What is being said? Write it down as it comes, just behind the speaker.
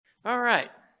All right.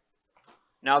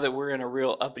 Now that we're in a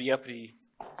real uppity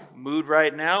mood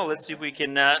right now, let's see if we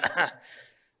can uh,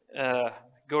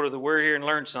 go to the Word here and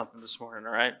learn something this morning.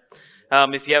 All right.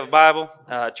 If you have a Bible,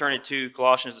 turn it to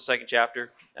Colossians, the second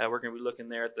chapter. We're going to be looking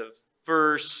there at the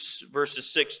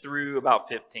verses 6 through about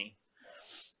 15.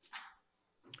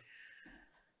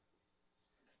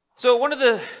 So one of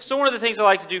the things I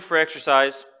like to do for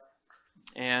exercise,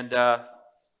 and I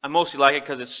mostly like it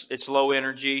because it's low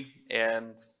energy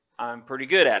and I'm pretty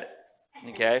good at it.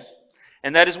 Okay,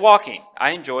 and that is walking.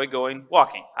 I enjoy going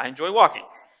walking. I enjoy walking.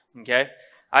 Okay,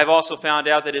 I've also found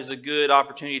out that it's a good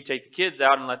opportunity to take the kids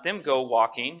out and let them go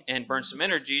walking and burn some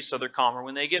energy so they're calmer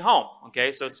when they get home.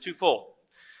 Okay, so it's twofold.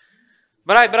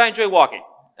 But I enjoy walking.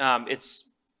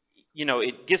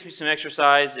 It gives me some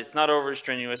exercise. It's not over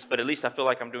strenuous, but at least I feel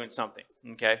like I'm doing something.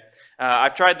 Okay,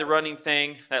 I've tried the running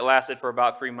thing that lasted for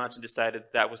about 3 months and decided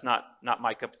that was not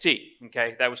my cup of tea.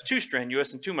 Okay, that was too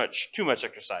strenuous and too much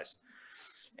exercise.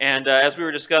 And as we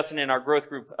were discussing in our growth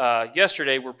group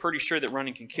yesterday, we're pretty sure that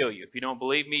running can kill you. If you don't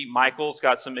believe me, Michael's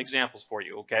got some examples for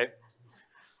you. Okay,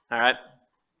 all right.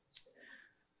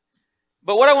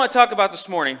 But what I want to talk about this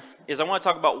morning is I want to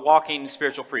talk about walking in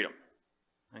spiritual freedom.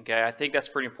 Okay, I think that's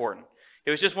pretty important. It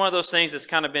was just one of those things that's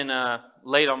kind of been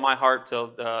laid on my heart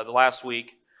till the last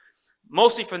week,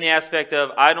 mostly from the aspect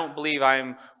of I don't believe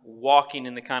I'm walking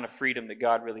in the kind of freedom that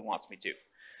God really wants me to.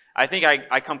 I think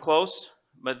I come close,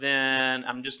 but then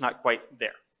I'm just not quite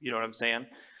there. You know what I'm saying?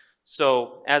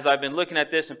 So as I've been looking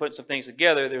at this and putting some things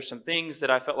together, there's some things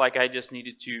that I felt like I just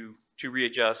needed to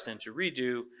readjust and to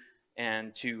redo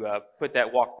and to put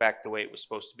that walk back the way it was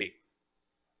supposed to be.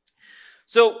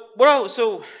 So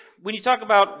when you talk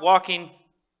about walking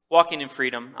in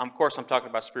freedom, of course I'm talking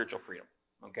about spiritual freedom,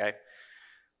 okay?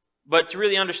 But to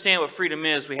really understand what freedom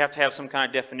is, we have to have some kind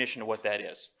of definition of what that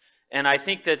is. And I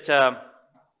think that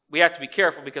we have to be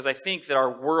careful because I think that our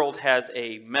world has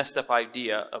a messed up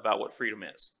idea about what freedom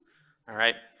is, all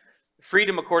right?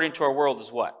 Freedom according to our world is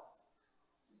what?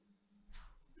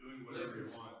 Doing whatever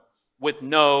you want. With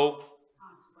no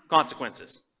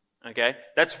consequences, okay?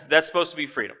 That's supposed to be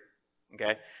freedom.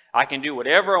 Okay, I can do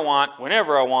whatever I want,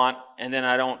 whenever I want, and then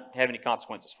I don't have any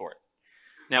consequences for it.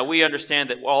 Now, we understand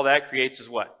that all that creates is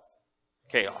what?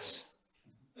 Chaos.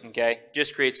 Okay,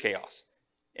 just creates chaos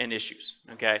and issues.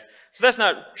 Okay, so that's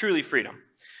not truly freedom.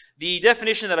 The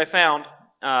definition that I found,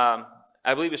 I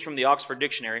believe is from the Oxford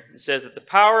Dictionary. It says that the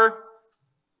power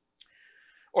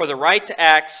or the right to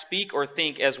act, speak, or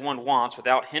think as one wants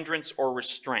without hindrance or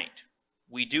restraint.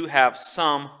 We do have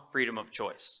some freedom of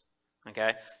choice.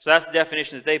 Okay, so that's the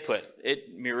definition that they put.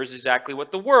 It mirrors exactly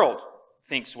what the world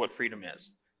thinks what freedom is.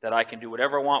 That I can do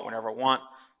whatever I want, whenever I want,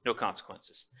 no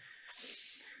consequences.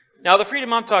 Now, the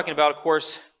freedom I'm talking about, of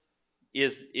course,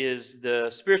 is the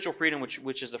spiritual freedom,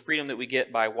 which is the freedom that we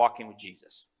get by walking with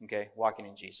Jesus. Okay, walking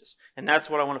in Jesus. And that's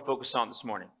what I want to focus on this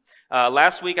morning.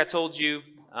 Last week I told you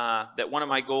that one of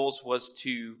my goals was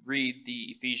to read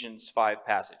the Ephesians 5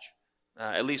 passage,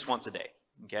 at least once a day.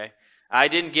 Okay. I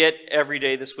didn't get every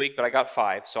day this week, but I got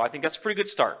 5. So I think that's a pretty good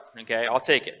start. Okay, I'll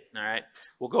take it. All right,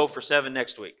 we'll go for 7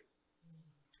 next week.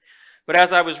 But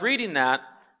as I was reading that,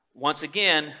 once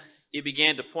again, it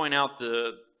began to point out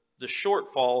the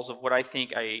shortfalls of what I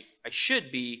think I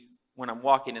should be when I'm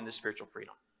walking in this spiritual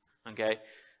freedom. Okay,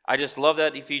 I just love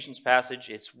that Ephesians passage.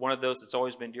 It's one of those that's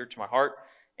always been dear to my heart.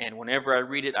 And whenever I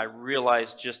read it, I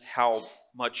realize just how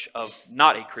much of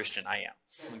not a Christian I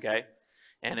am. Okay.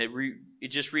 And it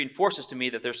just reinforces to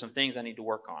me that there's some things I need to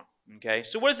work on. Okay,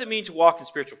 so what does it mean to walk in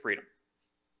spiritual freedom?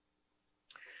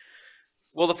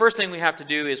 Well, the first thing we have to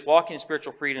do is walking in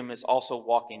spiritual freedom is also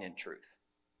walking in truth.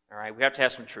 All right, we have to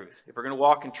have some truth. If we're going to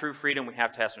walk in true freedom, we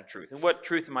have to have some truth. And what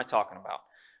truth am I talking about?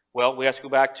 Well, we have to go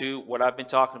back to what I've been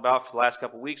talking about for the last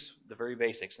couple of weeks, the very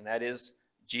basics, and that is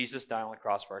Jesus died on the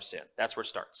cross for our sin. That's where it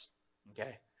starts.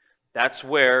 Okay, that's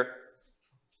where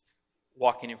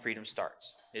walking in freedom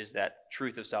starts, is that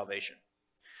truth of salvation.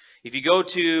 If you go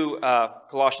to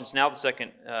Colossians now, the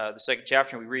second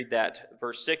chapter, and we read that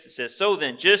verse 6, it says, "So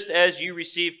then, just as you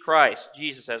received Christ,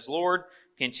 Jesus as Lord,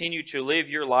 continue to live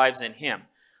your lives in Him."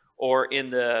 Or in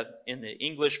the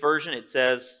English version, it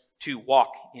says, to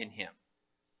walk in Him.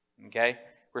 Okay?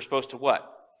 We're supposed to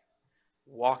what?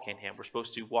 Walk in Him. We're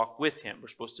supposed to walk with Him. We're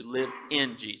supposed to live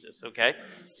in Jesus. Okay?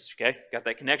 Okay? Got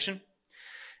that connection?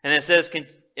 And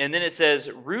then it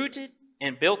says, rooted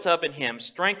and built up in Him,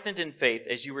 strengthened in faith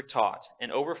as you were taught,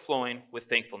 and overflowing with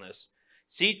thankfulness.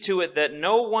 See to it that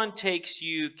no one takes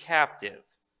you captive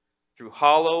through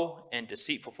hollow and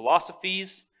deceitful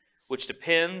philosophies, which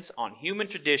depends on human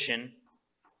tradition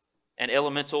and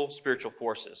elemental spiritual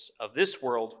forces of this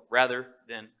world rather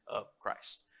than of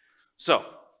Christ. So,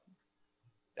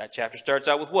 That chapter starts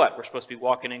out with what? We're supposed to be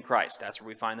walking in Christ. That's where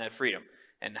we find that freedom.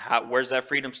 And where does that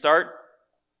freedom start?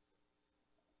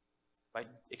 By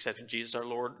accepting Jesus our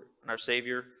Lord and our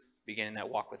Savior, beginning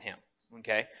that walk with Him.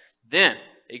 Okay? Then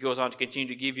it goes on to continue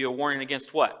to give you a warning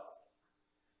against what?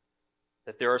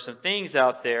 That there are some things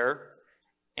out there,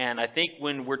 and I think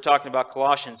when we're talking about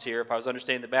Colossians here, if I was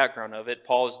understanding the background of it,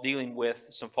 Paul is dealing with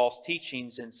some false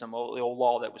teachings and some old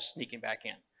law that was sneaking back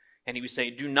in. And he was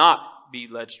saying, do not be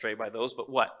led astray by those, but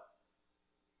what?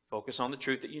 Focus on the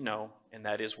truth that you know, and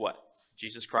that is what?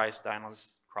 Jesus Christ died on the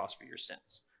cross for your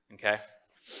sins. Okay?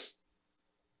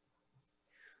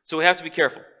 So we have to be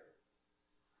careful,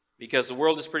 because the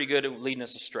world is pretty good at leading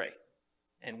us astray.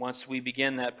 And once we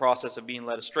begin that process of being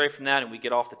led astray from that, and we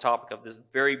get off the topic of this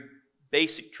very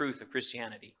basic truth of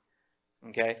Christianity,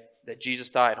 okay, that Jesus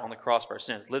died on the cross for our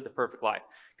sins, lived the perfect life,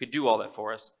 could do all that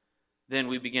for us, then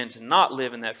we begin to not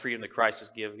live in that freedom that Christ has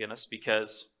given us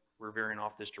because we're veering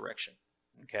off this direction.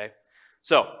 Okay?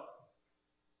 So,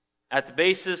 at the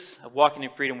basis of walking in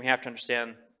freedom, we have to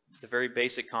understand the very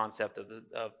basic concept of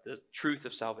the truth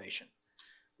of salvation.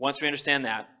 Once we understand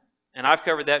that, and I've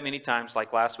covered that many times,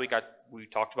 like last week, we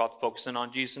talked about focusing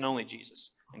on Jesus and only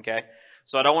Jesus. Okay?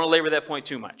 So I don't want to labor that point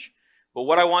too much. But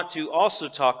what I want to also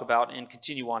talk about and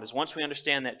continue on is once we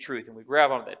understand that truth and we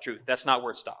grab onto that truth, that's not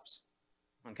where it stops.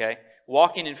 Okay?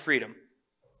 Walking in freedom.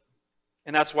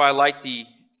 And that's why I like the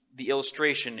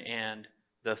illustration and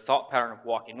the thought pattern of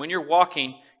walking. When you're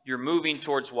walking, you're moving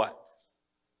towards what?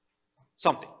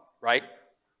 Something, right?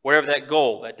 Wherever that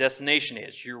goal, that destination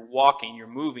is, you're walking, you're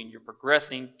moving, you're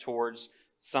progressing towards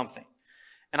something.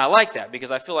 And I like that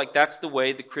because I feel like that's the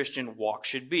way the Christian walk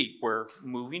should be. We're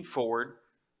moving forward,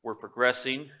 we're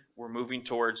progressing, we're moving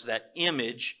towards that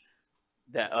image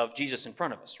of Jesus in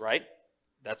front of us, right?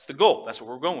 That's the goal. That's what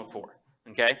we're going for,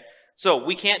 okay? So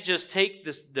we can't just take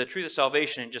the truth of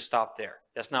salvation and just stop there.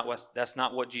 That's not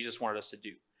what Jesus wanted us to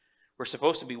do. We're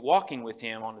supposed to be walking with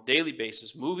Him on a daily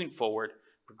basis, moving forward,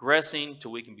 progressing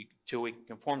till we can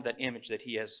conform to that image that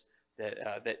He has,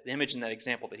 that image and that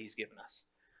example that He's given us.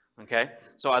 Okay,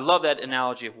 so I love that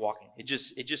analogy of walking. It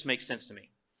just makes sense to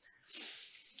me.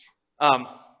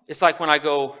 It's like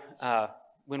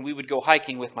when we would go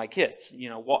hiking with my kids. You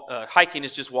know, hiking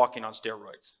is just walking on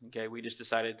steroids. Okay, we just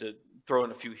decided to throw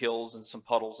in a few hills and some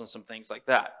puddles and some things like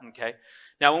that. Okay,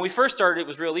 now when we first started, it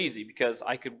was real easy because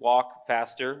I could walk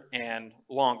faster and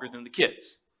longer than the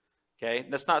kids. Okay,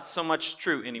 that's not so much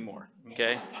true anymore.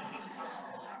 Okay,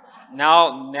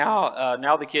 now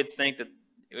the kids think that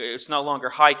it's no longer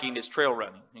hiking; it's trail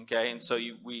running. Okay, and so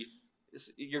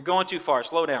you're going too far.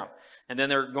 Slow down. And then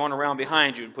they're going around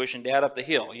behind you and pushing Dad up the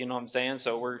hill. You know what I'm saying?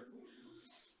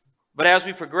 But as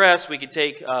we progress, we could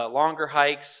take longer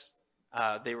hikes.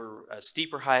 They were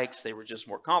steeper hikes. They were just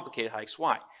more complicated hikes.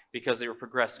 Why? Because they were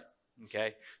progressing.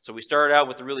 Okay, so we started out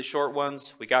with the really short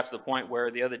ones. We got to the point where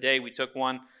the other day we took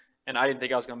one, and I didn't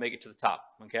think I was going to make it to the top.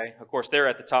 Okay, of course they're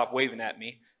at the top waving at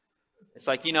me. It's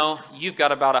like, you've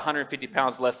got about 150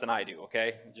 pounds less than I do.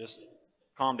 Okay, just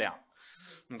calm down.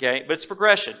 Okay, but it's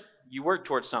progression. You work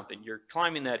towards something. You're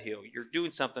climbing that hill. You're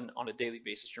doing something on a daily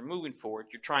basis. You're moving forward.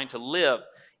 You're trying to live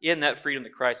in that freedom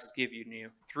that Christ has given you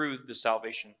through the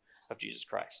salvation of Jesus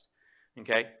Christ.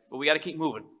 Okay? But we got to keep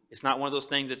moving. It's not one of those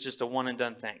things that's just a one and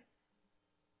done thing.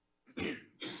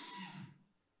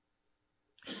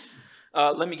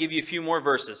 Let me give you a few more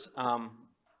verses.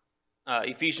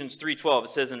 Ephesians 3:12, it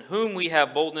says, "In whom we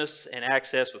have boldness and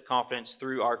access with confidence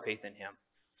through our faith in Him."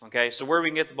 Okay, so where we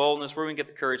can get the boldness, where we can get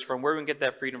the courage from, where we can get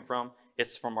that freedom from,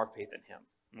 it's from our faith in Him.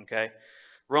 Okay,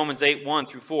 Romans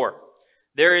 8:1-4.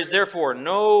 There is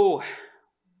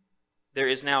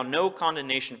now no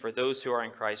condemnation for those who are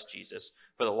in Christ Jesus.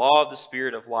 For the law of the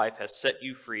Spirit of life has set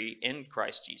you free in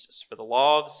Christ Jesus. For the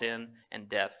law of sin and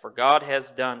death. For God has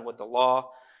done what the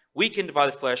law, weakened by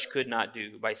the flesh, could not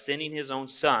do, by sending His own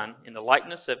Son in the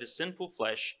likeness of His sinful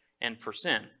flesh, and for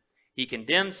sin. He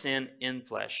condemned sin in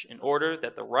flesh, in order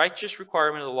that the righteous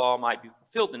requirement of the law might be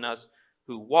fulfilled in us,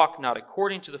 who walk not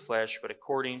according to the flesh, but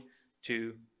according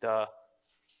to the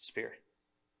Spirit.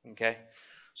 Okay?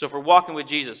 So if we're walking with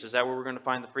Jesus, is that where we're going to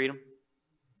find the freedom?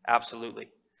 Absolutely.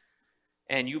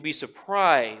 And you'll be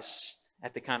surprised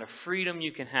at the kind of freedom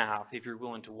you can have if you're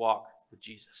willing to walk with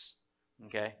Jesus.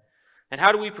 Okay? And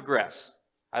how do we progress?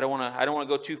 I don't want to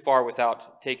go too far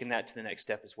without taking that to the next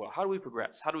step as well. How do we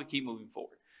progress? How do we keep moving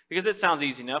forward? Because it sounds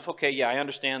easy enough. Okay, yeah, I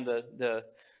understand the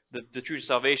truth of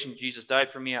salvation. Jesus died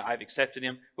for me. I've accepted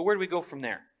Him. But where do we go from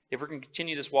there? If we're going to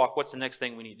continue this walk, what's the next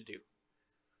thing we need to do?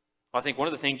 Well, I think one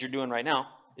of the things you're doing right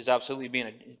now is absolutely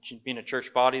being a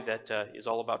church body that is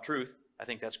all about truth. I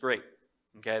think that's great.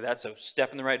 Okay, that's a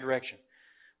step in the right direction.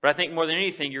 But I think more than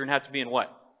anything, you're going to have to be in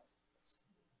what?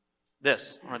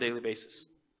 This on a daily basis.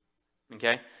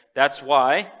 Okay? That's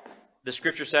why the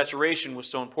scripture saturation was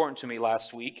so important to me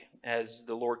last week as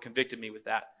the Lord convicted me with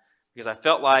that. Because I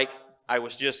felt like I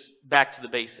was just back to the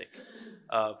basic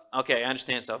of, okay, I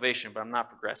understand salvation, but I'm not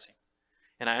progressing.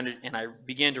 And I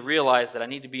began to realize that I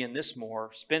need to be in this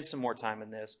more, spend some more time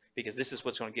in this, because this is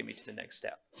what's going to get me to the next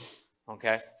step.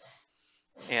 Okay?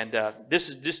 And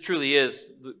this truly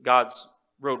is God's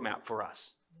roadmap for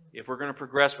us. If we're going to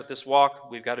progress with this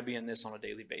walk, we've got to be in this on a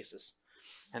daily basis.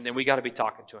 And then we got to be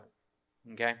talking to Him.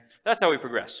 Okay? That's how we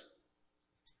progress.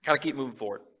 Got to keep moving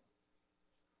forward.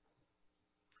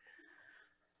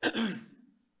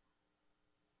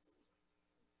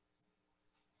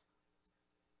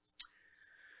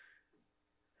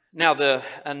 Now, the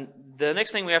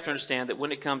next thing we have to understand that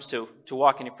when it comes to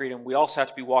walking in freedom, we also have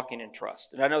to be walking in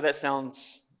trust. And I know that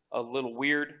sounds a little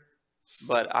weird,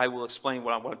 but I will explain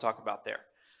what I want to talk about there.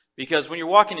 Because when you're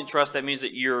walking in trust, that means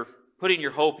that you're putting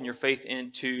your hope and your faith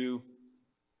into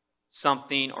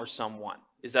something or someone.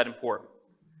 Is that important?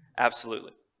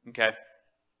 Absolutely. Okay.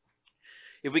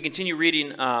 If we continue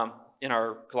reading in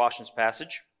our Colossians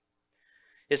passage,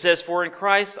 it says, "For in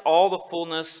Christ all the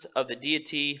fullness of the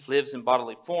deity lives in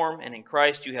bodily form, and in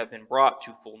Christ you have been brought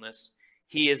to fullness.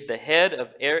 He is the head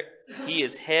of He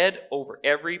is head over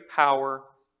every power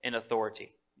and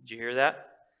authority." Did you hear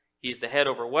that? He is the head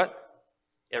over what?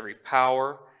 Every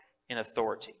power and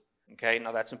authority. Okay,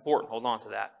 now that's important. Hold on to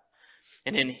that.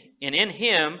 And in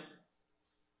Him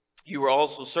you were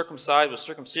also circumcised with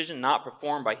circumcision not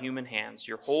performed by human hands.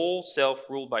 Your whole self,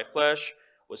 ruled by flesh,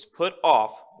 was put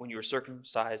off when you were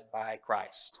circumcised by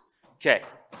Christ. Okay.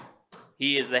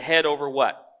 He is the head over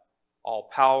what? All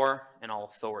power and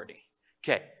all authority.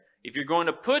 Okay. If you're going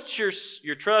to put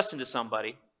your trust into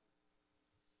somebody,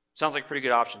 sounds like a pretty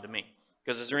good option to me.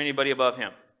 Because is there anybody above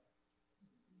Him?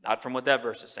 Not from what that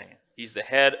verse is saying. He's the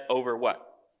head over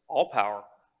what? All power,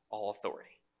 all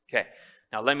authority. Okay.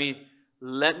 Now let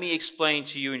me explain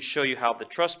to you and show you how the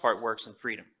trust part works in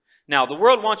freedom. Now, the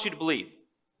world wants you to believe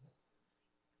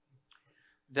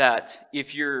that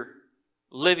if you're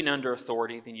living under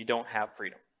authority, then you don't have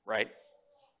freedom, right?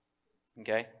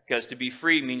 Okay? Because to be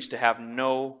free means to have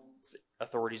no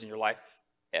authorities in your life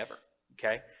ever,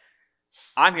 okay?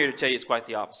 I'm here to tell you it's quite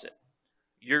the opposite.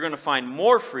 You're going to find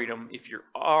more freedom if you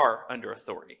are under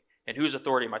authority. And whose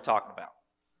authority am I talking about?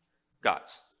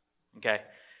 God's, okay?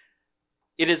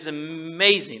 It is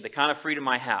amazing the kind of freedom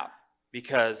I have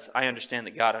because I understand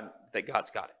that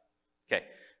God's got it, okay?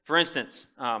 For instance,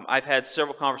 I've had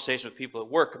several conversations with people at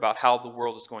work about how the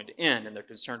world is going to end, and they're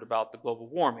concerned about the global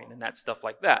warming and that stuff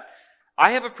like that.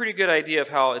 I have a pretty good idea of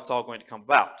how it's all going to come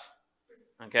about,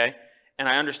 okay? And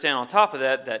I understand on top of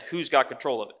that who's got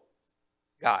control of it?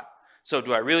 God. So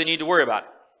do I really need to worry about it?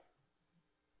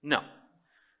 No.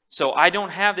 So I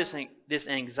don't have this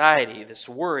anxiety, this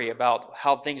worry about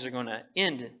how things are going to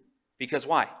end, because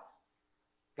why?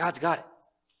 God's got it,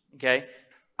 okay?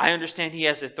 I understand He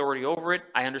has authority over it.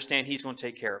 I understand He's going to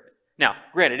take care of it. Now,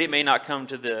 granted, it may not come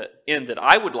to the end that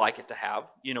I would like it to have.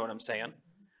 You know what I'm saying?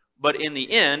 But in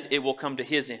the end, it will come to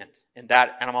His end. And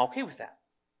I'm okay with that.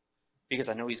 Because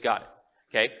I know He's got it.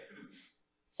 Okay?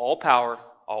 All power,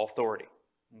 all authority.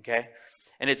 Okay?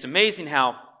 And it's amazing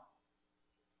how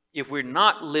if we're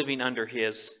not living under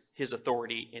His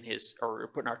authority or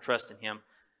putting our trust in Him,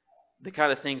 the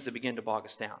kind of things that begin to bog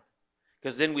us down.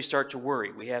 Because then we start to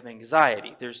worry. We have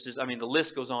anxiety. The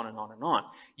list goes on and on and on.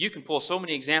 You can pull so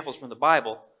many examples from the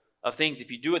Bible of things,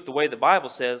 if you do it the way the Bible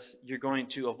says, you're going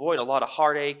to avoid a lot of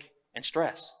heartache and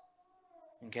stress.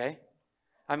 Okay?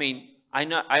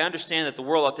 I understand that the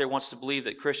world out there wants to believe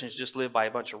that Christians just live by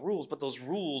a bunch of rules, but those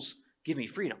rules give me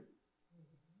freedom.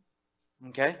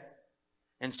 Okay?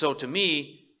 And so to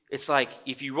me, it's like,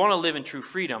 if you want to live in true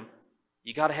freedom,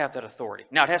 you got to have that authority.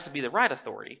 Now, it has to be the right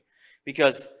authority,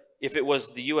 because if it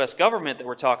was the U.S. government that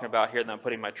we're talking about here that I'm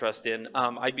putting my trust in,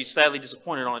 I'd be sadly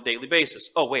disappointed on a daily basis.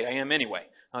 Oh, wait, I am anyway.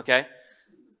 Okay?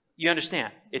 You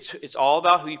understand. It's all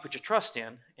about who you put your trust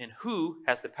in and who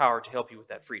has the power to help you with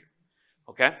that freedom.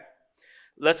 Okay?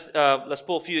 Let's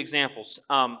pull a few examples.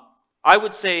 I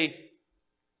would say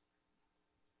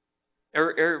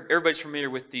everybody's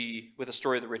familiar with the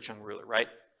story of the rich young ruler, right?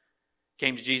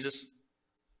 Came to Jesus,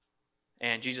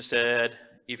 and Jesus said,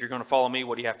 "If you're going to follow me,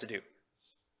 what do you have to do?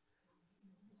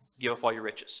 Give up all your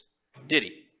riches." Did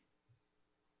he?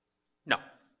 No.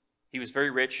 He was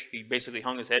very rich. He basically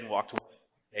hung his head and walked away.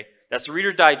 Okay? That's the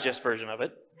Reader's Digest version of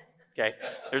it. Okay?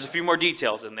 There's a few more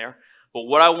details in there. But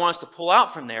what I want us to pull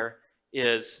out from there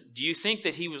is, do you think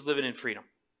that he was living in freedom?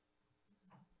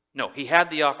 No. He had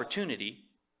the opportunity.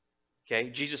 Okay?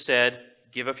 Jesus said,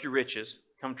 "Give up your riches.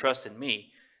 Come trust in me."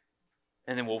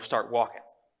 and then we'll start walking.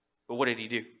 But what did he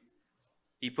do?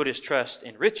 He put his trust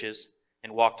in riches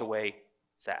and walked away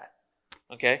sad.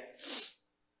 Okay?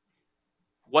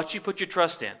 What you put your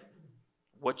trust in,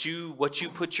 what you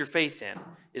put your faith in,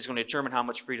 is going to determine how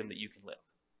much freedom that you can live.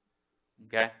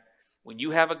 Okay? When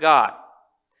you have a God,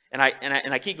 and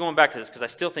I keep going back to this because I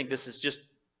still think this is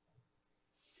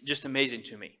just amazing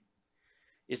to me,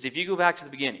 is if you go back to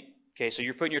the beginning, okay, so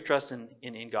you're putting your trust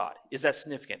in God. Is that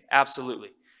significant? Absolutely.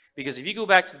 Because if you go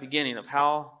back to the beginning of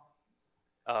how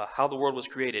the world was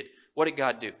created, what did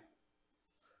God do?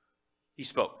 He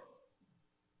spoke.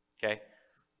 Okay?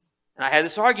 And I had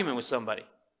this argument with somebody.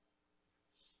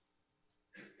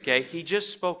 Okay? He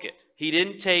just spoke it. He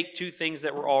didn't take two things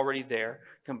that were already there,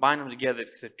 combine them together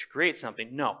to create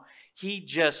something. No. He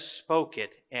just spoke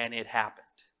it, and it happened.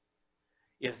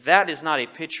 If that is not a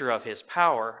picture of his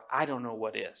power, I don't know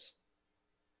what is.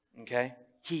 Okay?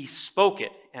 He spoke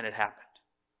it, and it happened.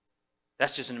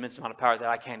 That's just an immense amount of power that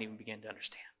I can't even begin to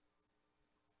understand.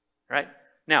 Right?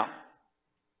 Now,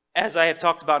 as I have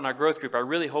talked about in our growth group, I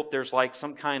really hope there's like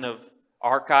some kind of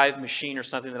archive machine or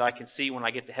something that I can see when I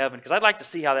get to heaven, because I'd like to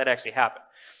see how that actually happened.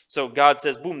 So God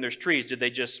says, boom, there's trees. Did they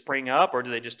just spring up, or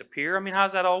did they just appear? I mean, how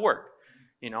does that all work?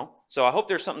 So I hope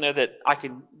there's something there that I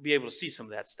can be able to see some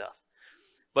of that stuff.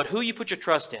 But who you put your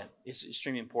trust in is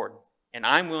extremely important. And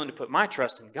I'm willing to put my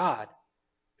trust in God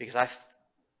because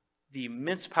the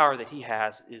immense power that he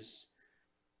has is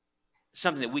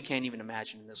something that we can't even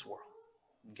imagine in this world.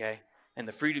 Okay? And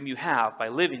the freedom you have by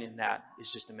living in that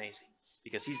is just amazing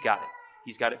because he's got it.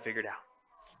 He's got it figured out.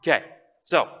 Okay,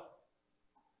 so.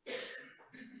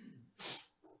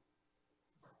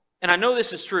 And I know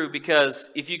this is true because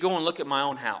if you go and look at my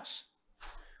own house,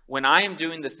 when I am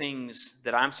doing the things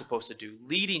that I'm supposed to do,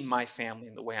 leading my family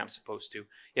in the way I'm supposed to,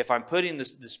 if I'm putting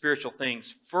the spiritual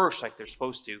things first like they're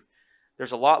supposed to,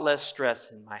 there's a lot less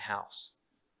stress in my house.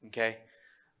 Okay?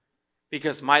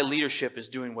 Because my leadership is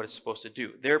doing what it's supposed to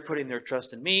do. They're putting their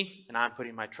trust in me, and I'm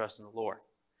putting my trust in the Lord.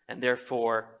 And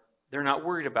therefore, they're not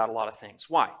worried about a lot of things.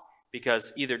 Why?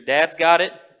 Because either Dad's got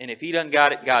it, and if he doesn't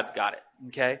got it, God's got it.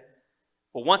 Okay?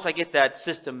 Well, once I get that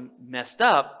system messed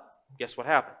up, guess what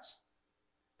happens?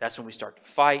 That's when we start to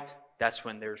fight. That's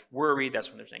when there's worry. That's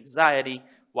when there's anxiety.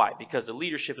 Why? Because the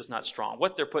leadership is not strong.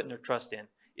 What they're putting their trust in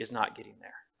is not getting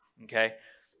there. Okay?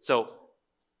 So,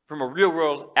 from a real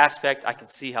world aspect, I can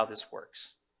see how this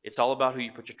works. It's all about who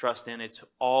you put your trust in. It's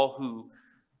all who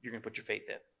you're going to put your faith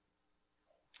in.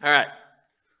 All right.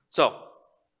 So,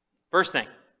 first thing,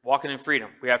 walking in freedom.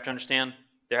 We have to understand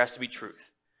there has to be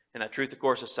truth. And that truth, of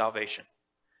course, is salvation.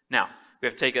 Now, we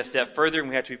have to take a step further and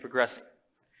we have to be progressing.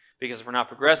 Because if we're not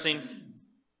progressing,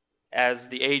 as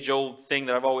the age-old thing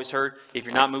that I've always heard, if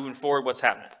you're not moving forward, what's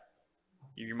happening?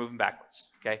 You're moving backwards.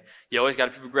 Okay? You always got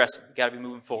to be progressing. You got to be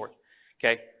moving forward.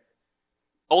 Okay?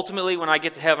 Ultimately, when I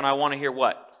get to heaven, I want to hear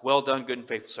what? Well done, good and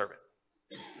faithful servant.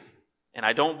 And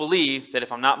I don't believe that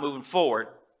if I'm not moving forward,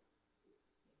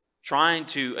 trying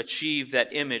to achieve that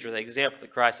image or the example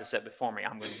that Christ has set before me,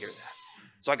 I'm going to hear that.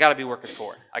 So I got to be working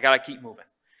for it. I got to keep moving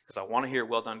because I want to hear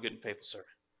well done, good and faithful servant.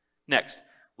 Next,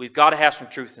 we've got to have some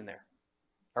truth in there,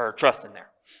 or trust in there.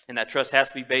 And that trust has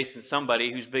to be based in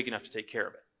somebody who's big enough to take care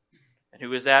of it. And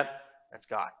who is that? That's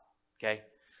God. Okay?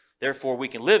 Therefore, we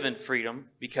can live in freedom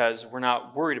because we're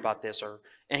not worried about this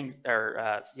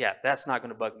that's not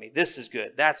going to bug me. This is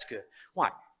good. That's good. Why?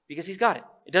 Because he's got it.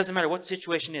 It doesn't matter what the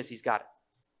situation is. He's got it.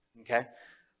 Okay?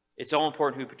 It's all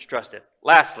important who you put your trust in.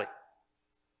 Lastly,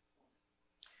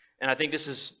 and I think this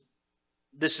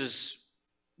is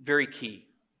very key.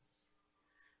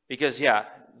 Because,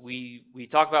 we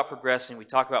talk about progressing. We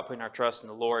talk about putting our trust in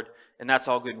the Lord, and that's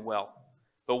all good and well.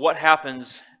 But what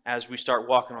happens as we start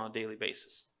walking on a daily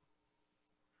basis?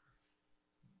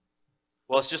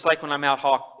 Well, it's just like when I'm out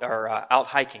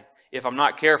hiking. If I'm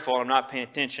not careful, I'm not paying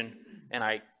attention, and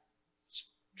I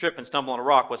trip and stumble on a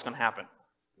rock, what's going to happen?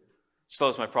 It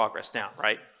slows my progress down,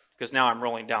 right? Because now I'm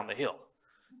rolling down the hill,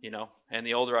 And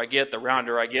the older I get, the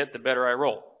rounder I get, the better I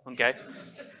roll, okay?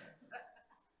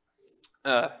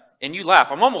 And you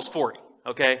laugh. I'm almost 40,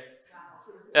 okay?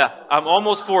 Yeah, I'm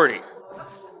almost 40.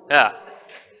 Yeah.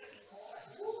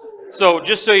 So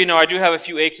just so you know, I do have a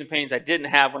few aches and pains I didn't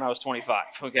have when I was 25,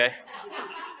 okay?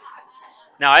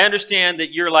 Now, I understand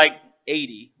that you're like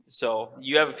 80, so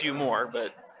you have a few more,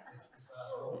 but...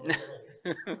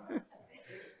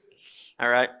 All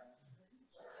right?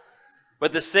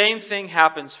 But the same thing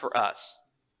happens for us,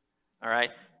 all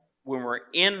right? When we're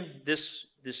in this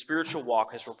spiritual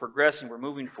walk, as we're progressing, we're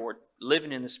moving forward,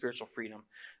 living in the spiritual freedom,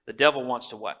 the devil wants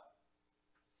to what?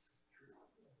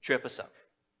 Trip us up,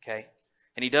 okay?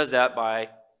 And he does that by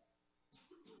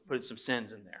putting some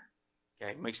sins in there,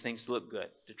 Okay, it makes things look good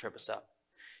to trip us up.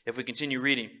 If we continue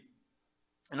reading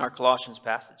in our Colossians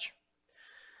passage,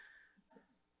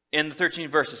 in the 13th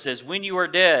verse, it says, when you are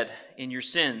dead in your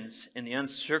sins, in the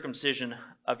uncircumcision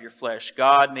of your flesh,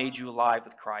 God made you alive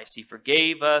with Christ. He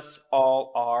forgave us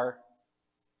all our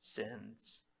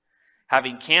sins,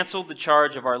 having canceled the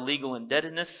charge of our legal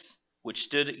indebtedness, which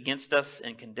stood against us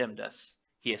and condemned us.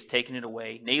 He has taken it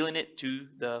away, nailing it to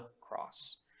the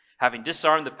cross. Having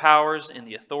disarmed the powers and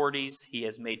the authorities, he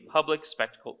has made public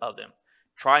spectacle of them,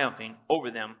 triumphing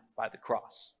over them by the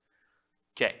cross.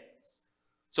 Okay.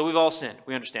 So we've all sinned.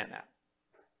 We understand that.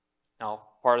 Now,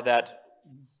 part of that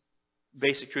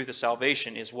basic truth of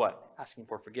salvation is what? Asking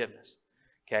for forgiveness.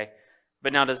 Okay?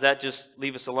 But now, does that just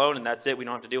leave us alone and that's it? We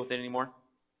don't have to deal with it anymore?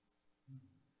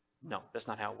 No, that's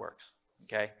not how it works.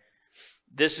 Okay?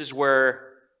 This is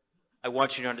where I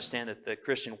want you to understand that the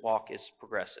Christian walk is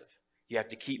progressive. You have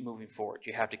to keep moving forward.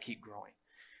 You have to keep growing.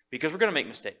 Because we're going to make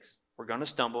mistakes. We're going to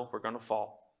stumble. We're going to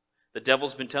fall. The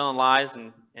devil's been telling lies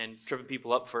and tripping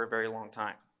people up for a very long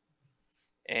time.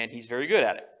 And he's very good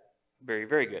at it. Very,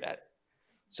 very good at it.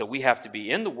 So we have to be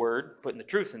in the Word, putting the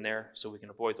truth in there so we can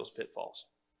avoid those pitfalls.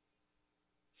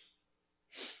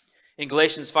 In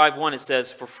Galatians 5:1 it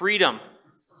says, for freedom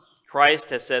Christ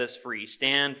has set us free.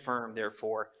 Stand firm,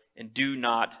 therefore, and do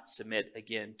not submit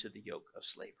again to the yoke of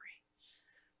slavery.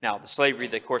 Now, the slavery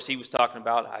that, of course, he was talking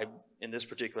about in this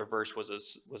particular verse was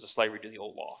a slavery to the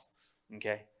old law.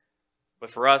 Okay?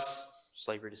 But for us,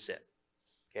 slavery to sin.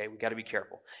 Okay, we got to be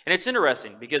careful. And it's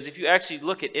interesting because if you actually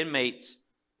look at inmates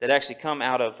that actually come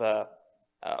out of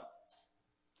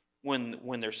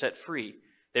when they're set free,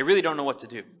 they really don't know what to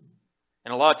do.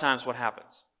 And a lot of times what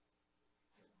happens?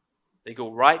 They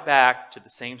go right back to the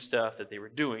same stuff that they were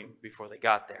doing before they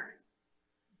got there.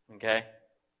 Okay?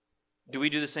 Do we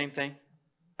do the same thing?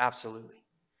 Absolutely.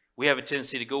 We have a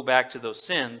tendency to go back to those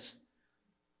sins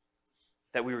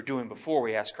that we were doing before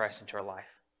we asked Christ into our life.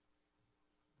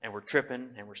 And we're tripping,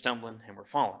 and we're stumbling, and we're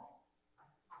falling,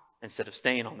 instead of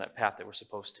staying on that path that we're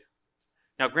supposed to.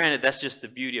 Now, granted, that's just the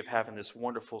beauty of having this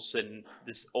wonderful sin,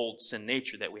 this old sin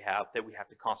nature that we have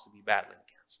to constantly be battling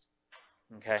against.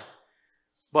 Okay?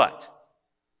 But,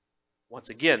 once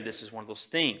again, this is one of those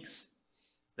things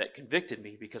that convicted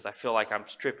me because I feel like I'm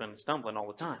tripping and stumbling all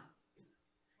the time.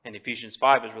 And Ephesians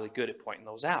 5 is really good at pointing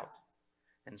those out.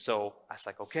 And so, I was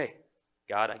like, okay,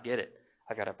 God, I get it.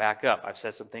 I got to back up. I've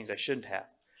said some things I shouldn't have.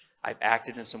 I've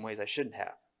acted in some ways I shouldn't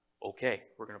have. Okay,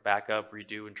 we're going to back up,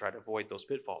 redo, and try to avoid those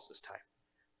pitfalls this time.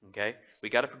 Okay? We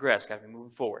got to progress. Got to be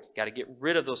moving forward. Got to get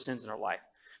rid of those sins in our life.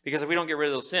 Because if we don't get rid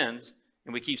of those sins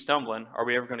and we keep stumbling, are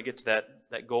we ever going to get to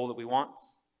that goal that we want?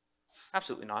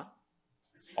 Absolutely not.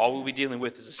 All we'll be dealing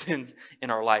with is the sins in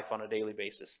our life on a daily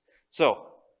basis. So,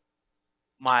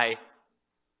 my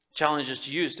challenge is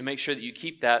to you is to make sure that you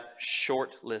keep that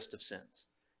short list of sins.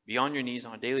 Be on your knees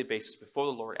on a daily basis before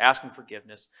the Lord, asking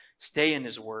forgiveness, stay in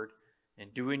His Word,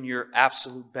 and doing your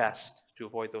absolute best to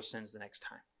avoid those sins the next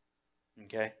time.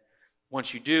 Okay?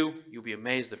 Once you do, you'll be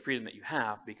amazed at the freedom that you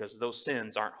have because those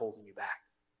sins aren't holding you back.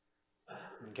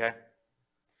 Okay?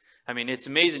 I mean, it's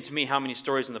amazing to me how many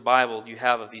stories in the Bible you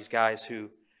have of these guys who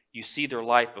you see their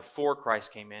life before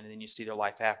Christ came in and then you see their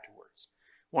life afterwards.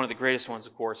 One of the greatest ones,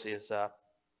 of course, is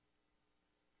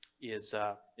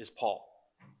Paul.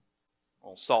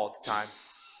 Well, Saul at the time,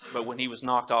 but when he was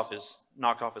knocked off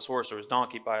his horse or his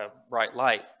donkey by a bright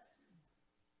light,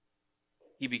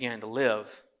 he began to live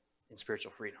in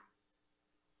spiritual freedom.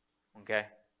 Okay,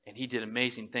 and he did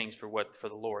amazing things for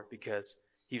the Lord because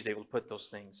he was able to put those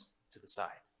things to the side.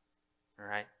 All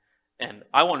right, and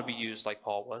I want to be used like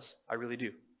Paul was. I really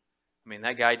do. I mean,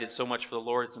 that guy did so much for the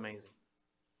Lord. It's amazing.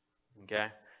 Okay,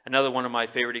 another one of my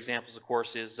favorite examples, of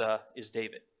course, is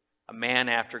David, a man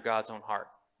after God's own heart.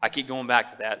 I keep going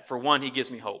back to that. For one, he gives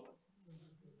me hope.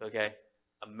 Okay?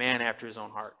 A man after his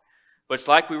own heart. But it's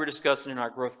like we were discussing in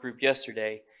our growth group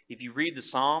yesterday. If you read the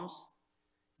Psalms,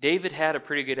 David had a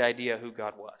pretty good idea who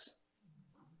God was.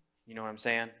 You know what I'm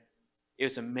saying? It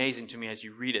was amazing to me as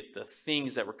you read it, the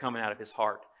things that were coming out of his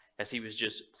heart as he was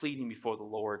just pleading before the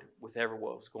Lord with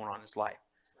what was going on in his life.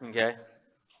 Okay?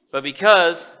 But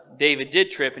because David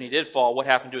did trip and he did fall, what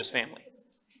happened to his family?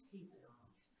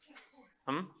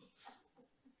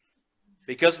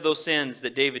 Because of those sins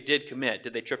that David did commit,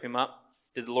 did they trip him up?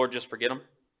 Did the Lord just forget him?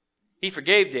 He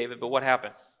forgave David, but what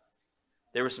happened?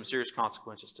 There were some serious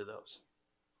consequences to those.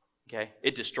 Okay?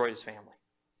 It destroyed his family.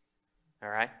 All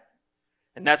right?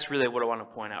 And that's really what I want to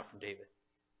point out from David.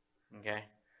 Okay?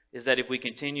 Is that if we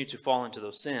continue to fall into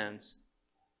those sins,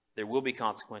 there will be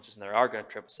consequences, and they are going to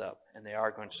trip us up, and they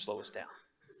are going to slow us down.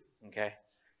 Okay?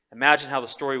 Imagine how the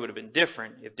story would have been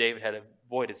different if David had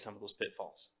avoided some of those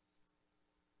pitfalls.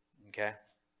 Okay?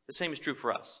 The same is true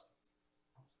for us.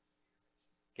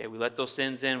 Okay, we let those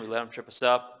sins in, we let them trip us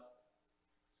up,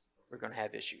 we're going to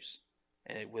have issues.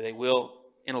 And they will,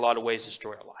 in a lot of ways,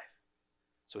 destroy our life.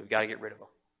 So we've got to get rid of them.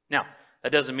 Now,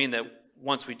 that doesn't mean that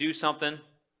once we do something,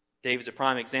 David's a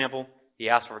prime example, he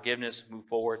asked for forgiveness, moved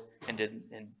forward, and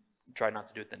tried not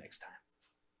to do it the next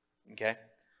time. Okay?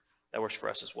 That works for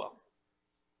us as well.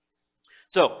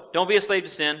 So, don't be a slave to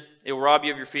sin. It will rob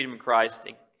you of your freedom in Christ.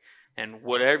 And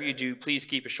whatever you do, please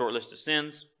keep a short list of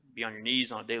sins. Be on your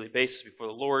knees on a daily basis before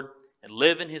the Lord and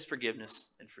live in His forgiveness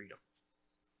and freedom.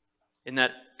 Isn't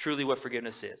that truly what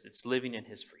forgiveness is? It's living in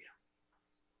His freedom.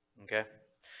 Okay?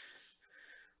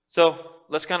 So,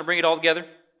 let's kind of bring it all together.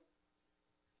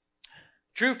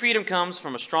 True freedom comes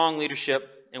from a strong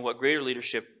leadership, and what greater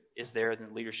leadership is there than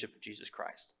the leadership of Jesus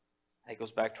Christ? That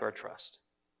goes back to our trust.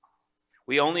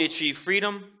 We only achieve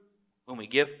freedom when we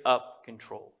give up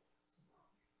control,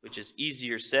 which is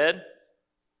easier said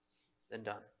than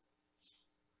done.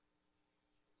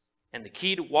 And the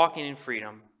key to walking in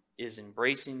freedom is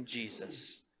embracing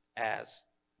Jesus as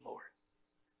Lord.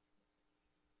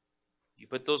 You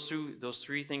put those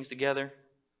three things together,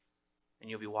 and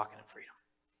you'll be walking in freedom.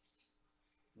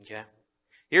 Okay?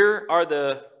 Here are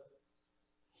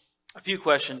a few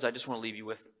questions I just want to leave you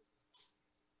with.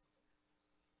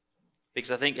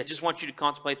 Because I just want you to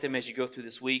contemplate them as you go through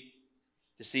this week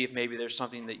to see if maybe there's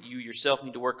something that you yourself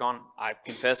need to work on. I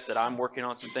confess that I'm working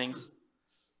on some things.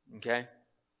 Okay?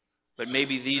 But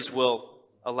maybe these will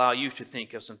allow you to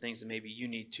think of some things that maybe you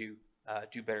need to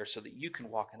do better so that you can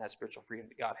walk in that spiritual freedom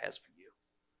that God has for you.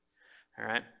 All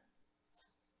right?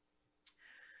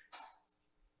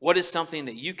 What is something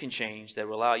that you can change that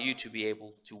will allow you to be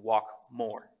able to walk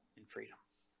more in freedom?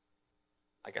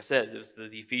 Like I said, the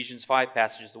Ephesians 5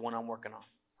 passage is the one I'm working on.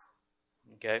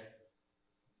 Okay?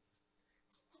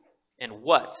 And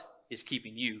what is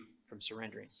keeping you from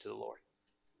surrendering to the Lord?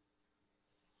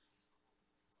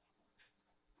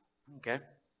 Okay?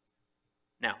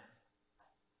 Now,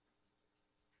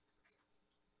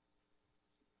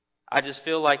 I just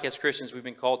feel like as Christians we've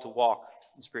been called to walk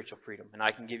in spiritual freedom. And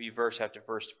I can give you verse after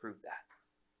verse to prove that.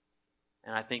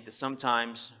 And I think that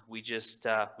sometimes we get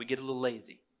a little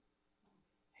lazy.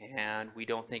 And we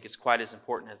don't think it's quite as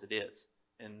important as it is.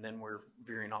 And then we're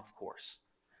veering off course.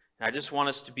 And I just want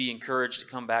us to be encouraged to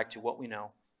come back to what we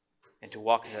know and to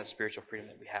walk in that spiritual freedom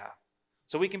that we have.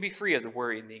 So we can be free of the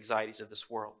worry and the anxieties of this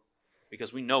world.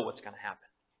 Because we know what's going to happen.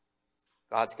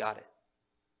 God's got it.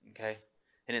 Okay?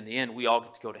 And in the end, we all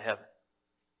get to go to heaven.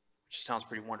 Which sounds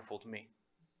pretty wonderful to me.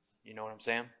 You know what I'm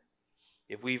saying?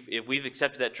 If we've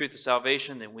accepted that truth of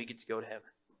salvation, then we get to go to heaven.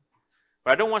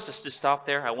 But I don't want us to stop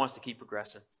there. I want us to keep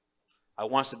progressing. I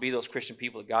want us to be those Christian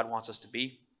people that God wants us to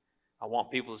be. I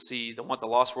want the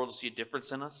lost world to see a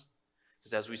difference in us.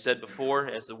 Because as we said before,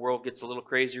 as the world gets a little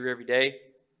crazier every day,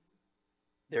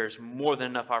 there's more than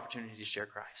enough opportunity to share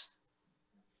Christ.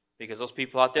 Because those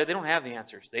people out there, they don't have the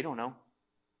answers. They don't know.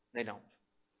 They don't.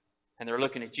 And they're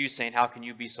looking at you saying, how can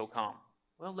you be so calm?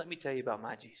 Well, let me tell you about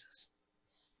my Jesus.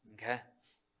 Okay?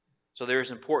 So there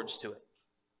is importance to it.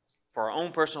 For our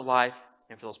own personal life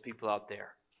and for those people out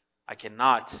there. I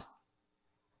cannot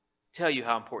tell you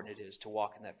how important it is to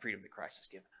walk in that freedom that Christ has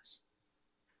given us.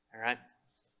 All right?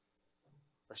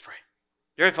 Let's pray.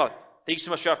 Dear Heavenly Father, thank you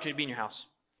so much for the opportunity to be in your house.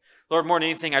 Lord, more than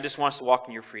anything, I just want us to walk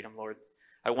in your freedom, Lord.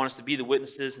 I want us to be the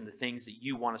witnesses and the things that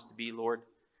you want us to be, Lord.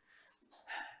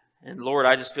 And Lord,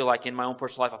 I just feel like in my own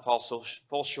personal life I fall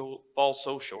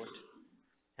so short.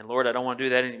 And Lord, I don't want to do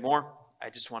that anymore. I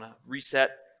just want to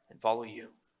reset and follow you.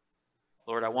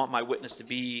 Lord, I want my witness to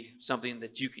be something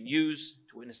that you can use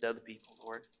to witness to other people,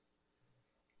 Lord.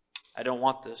 I don't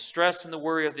want the stress and the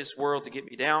worry of this world to get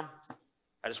me down.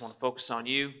 I just want to focus on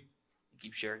you and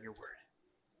keep sharing your word.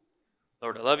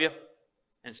 Lord, I love you,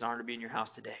 and it's an honor to be in your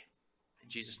house today. In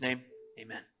Jesus' name,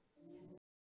 amen.